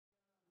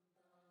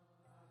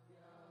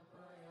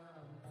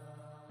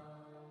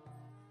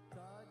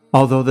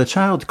Although the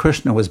child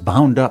Krishna was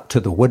bound up to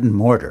the wooden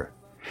mortar,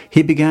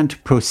 he began to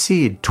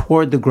proceed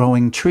toward the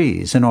growing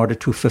trees in order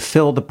to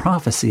fulfill the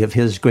prophecy of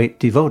his great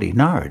devotee,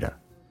 Narada.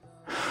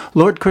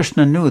 Lord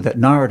Krishna knew that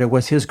Narada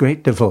was his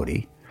great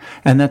devotee,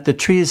 and that the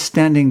trees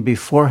standing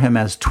before him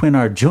as twin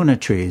Arjuna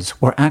trees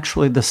were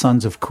actually the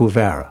sons of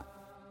Kuvera.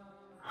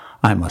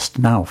 I must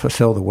now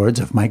fulfill the words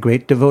of my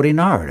great devotee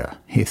Narada,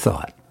 he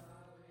thought.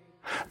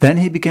 Then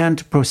he began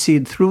to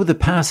proceed through the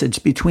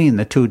passage between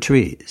the two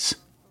trees.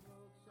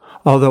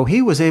 Although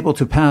he was able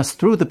to pass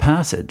through the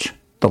passage,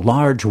 the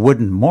large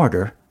wooden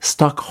mortar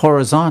stuck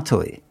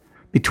horizontally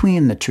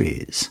between the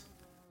trees.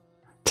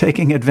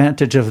 Taking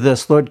advantage of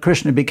this, Lord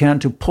Krishna began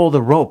to pull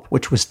the rope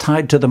which was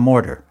tied to the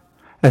mortar.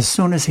 As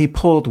soon as he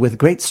pulled with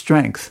great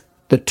strength,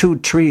 the two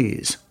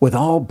trees, with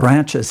all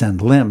branches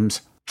and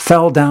limbs,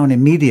 fell down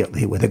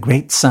immediately with a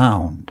great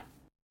sound.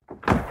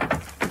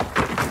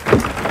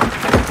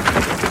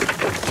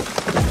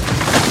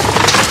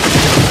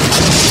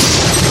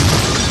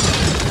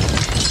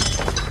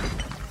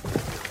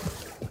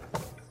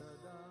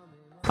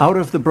 Out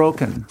of the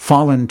broken,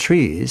 fallen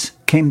trees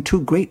came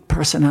two great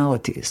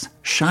personalities,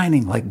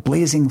 shining like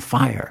blazing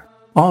fire.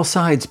 All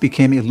sides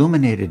became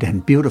illuminated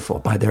and beautiful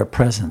by their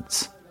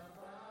presence.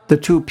 The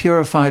two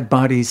purified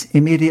bodies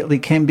immediately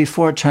came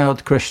before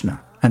child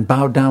Krishna and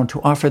bowed down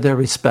to offer their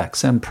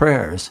respects and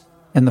prayers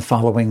in the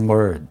following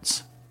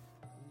words.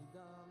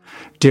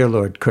 Dear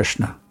Lord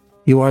Krishna,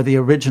 you are the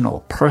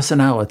original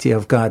personality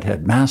of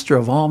Godhead, master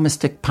of all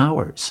mystic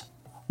powers.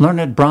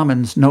 Learned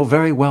Brahmins know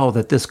very well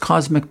that this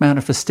cosmic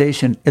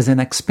manifestation is an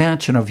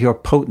expansion of your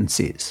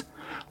potencies,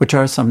 which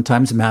are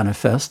sometimes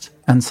manifest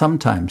and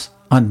sometimes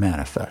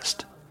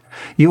unmanifest.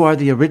 You are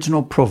the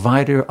original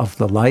provider of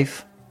the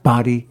life,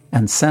 body,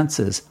 and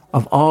senses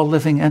of all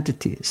living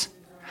entities.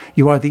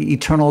 You are the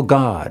eternal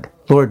God,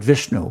 Lord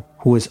Vishnu,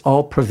 who is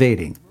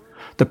all-pervading,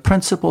 the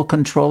principal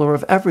controller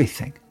of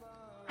everything.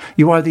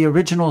 You are the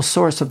original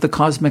source of the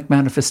cosmic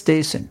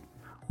manifestation,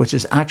 which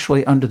is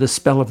actually under the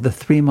spell of the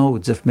three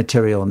modes of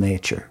material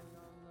nature: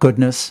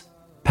 goodness,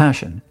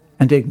 passion,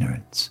 and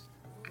ignorance.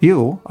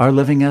 You are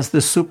living as the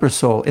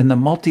supersoul in the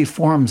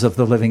multi-forms of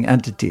the living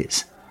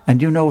entities,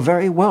 and you know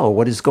very well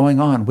what is going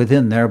on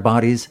within their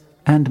bodies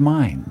and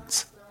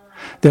minds.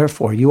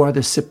 Therefore, you are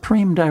the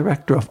supreme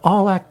director of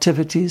all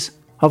activities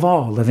of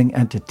all living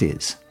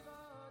entities.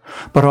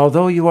 But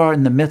although you are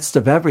in the midst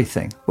of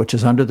everything which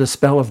is under the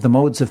spell of the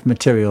modes of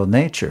material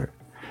nature,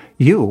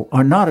 you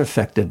are not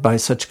affected by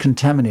such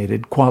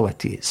contaminated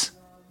qualities.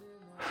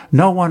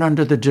 No one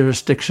under the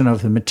jurisdiction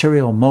of the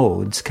material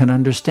modes can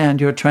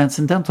understand your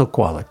transcendental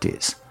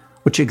qualities,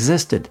 which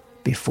existed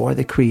before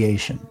the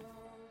creation.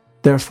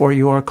 Therefore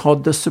you are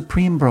called the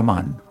Supreme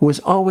Brahman, who is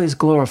always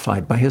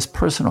glorified by his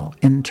personal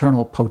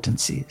internal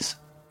potencies.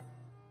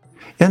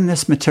 In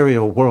this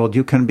material world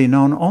you can be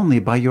known only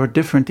by your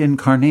different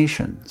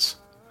incarnations.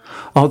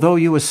 Although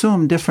you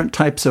assume different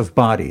types of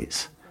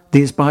bodies,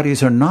 these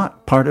bodies are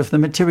not part of the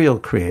material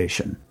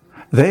creation.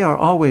 They are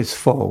always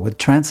full with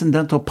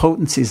transcendental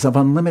potencies of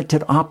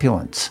unlimited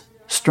opulence,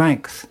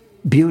 strength,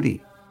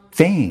 beauty,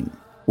 fame,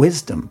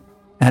 wisdom,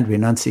 and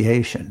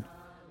renunciation.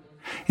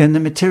 In the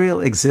material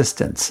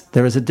existence,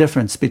 there is a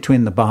difference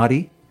between the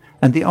body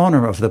and the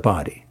owner of the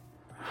body.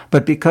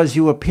 But because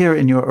you appear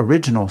in your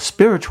original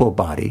spiritual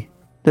body,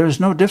 there is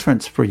no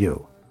difference for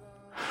you.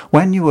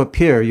 When you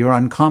appear, your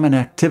uncommon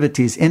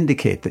activities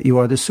indicate that you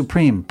are the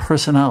supreme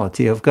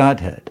personality of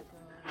Godhead.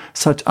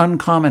 Such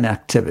uncommon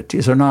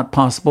activities are not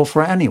possible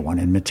for anyone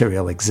in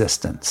material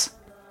existence.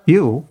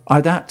 You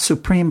are that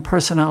supreme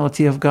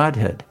personality of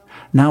Godhead,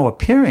 now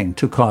appearing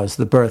to cause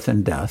the birth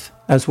and death,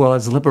 as well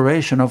as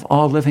liberation of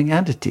all living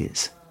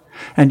entities,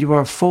 and you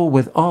are full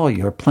with all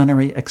your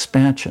plenary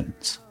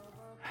expansions.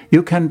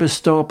 You can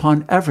bestow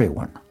upon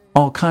everyone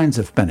all kinds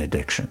of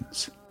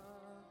benedictions.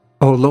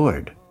 O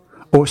Lord,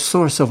 O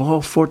source of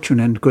all fortune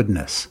and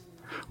goodness,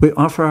 we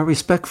offer our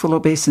respectful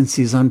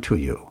obeisances unto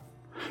you.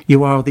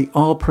 You are the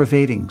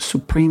all-pervading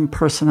supreme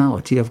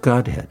personality of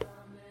Godhead,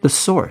 the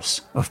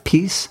source of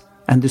peace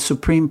and the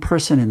supreme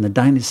person in the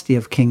dynasty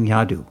of King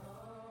Yadu.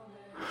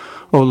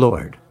 O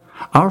Lord,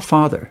 our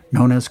father,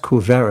 known as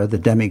Kuvera the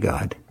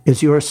demigod,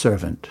 is your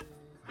servant.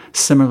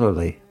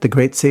 Similarly, the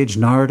great sage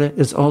Narada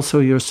is also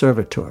your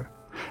servitor,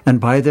 and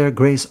by their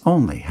grace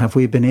only have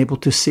we been able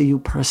to see you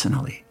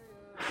personally.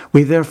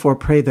 We therefore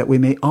pray that we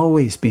may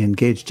always be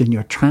engaged in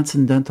your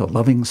transcendental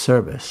loving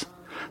service,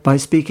 by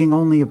speaking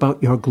only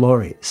about your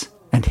glories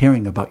and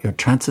hearing about your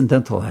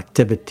transcendental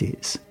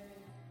activities.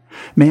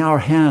 May our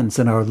hands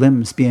and our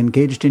limbs be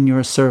engaged in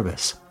your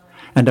service,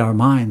 and our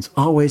minds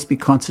always be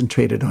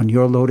concentrated on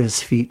your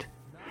lotus feet,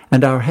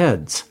 and our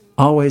heads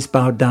always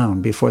bowed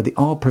down before the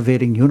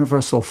all-pervading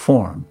universal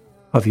form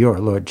of your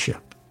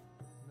lordship.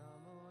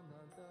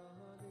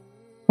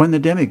 When the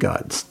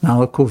demigods,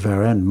 Nala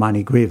Kuvera and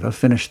Manigriva,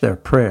 finished their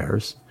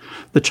prayers,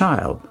 the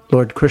child,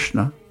 Lord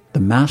Krishna, the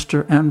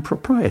master and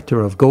proprietor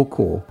of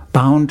Gokul,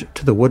 bound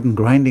to the wooden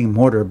grinding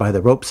mortar by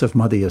the ropes of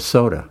Mother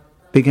Yasoda,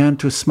 began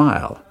to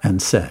smile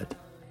and said,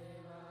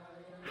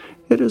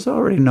 It is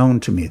already known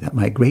to me that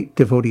my great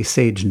devotee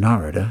sage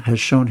Narada has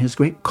shown his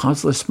great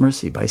causeless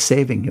mercy by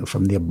saving you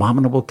from the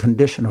abominable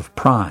condition of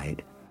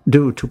pride,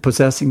 due to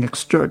possessing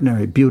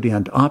extraordinary beauty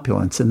and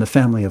opulence in the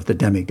family of the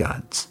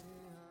demigods.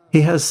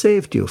 He has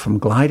saved you from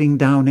gliding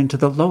down into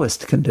the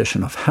lowest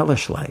condition of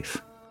hellish life.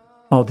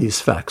 All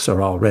these facts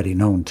are already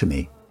known to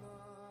me.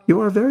 You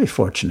are very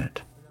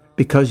fortunate,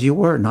 because you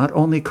were not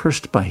only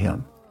cursed by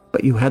him,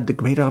 but you had the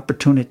great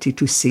opportunity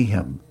to see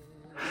him.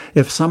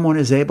 If someone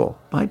is able,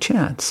 by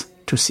chance,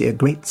 to see a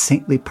great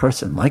saintly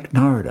person like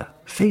Narada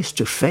face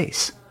to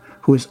face,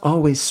 who is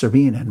always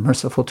serene and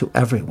merciful to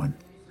everyone,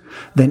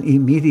 then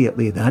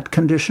immediately that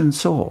conditioned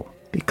soul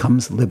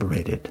becomes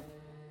liberated.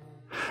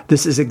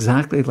 This is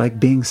exactly like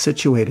being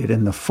situated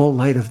in the full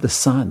light of the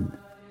sun.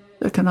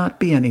 There cannot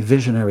be any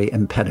visionary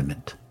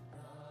impediment.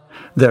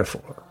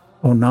 Therefore,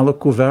 O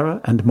Nalakuvara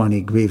and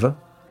Manigriva,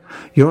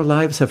 your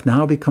lives have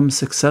now become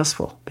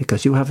successful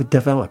because you have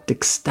developed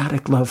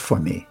ecstatic love for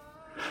me.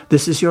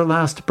 This is your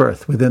last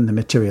birth within the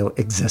material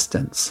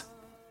existence.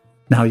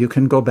 Now you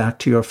can go back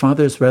to your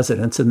father's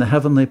residence in the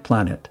heavenly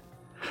planet,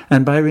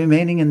 and by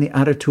remaining in the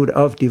attitude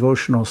of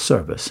devotional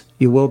service,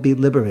 you will be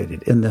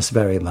liberated in this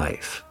very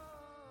life.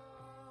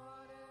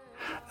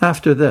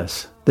 After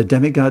this, the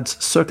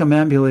demigods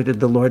circumambulated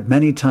the Lord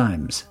many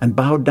times and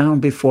bowed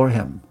down before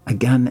him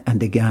again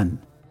and again,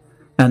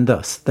 and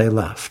thus they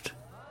left.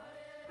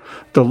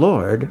 The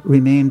Lord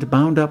remained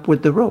bound up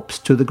with the ropes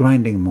to the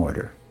grinding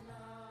mortar.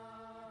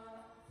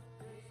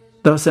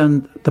 Thus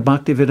end the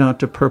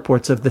Bhaktivedanta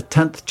purports of the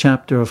 10th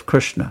chapter of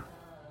Krishna,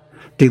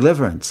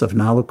 Deliverance of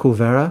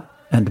Nalakuvara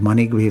and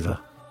Manigriva.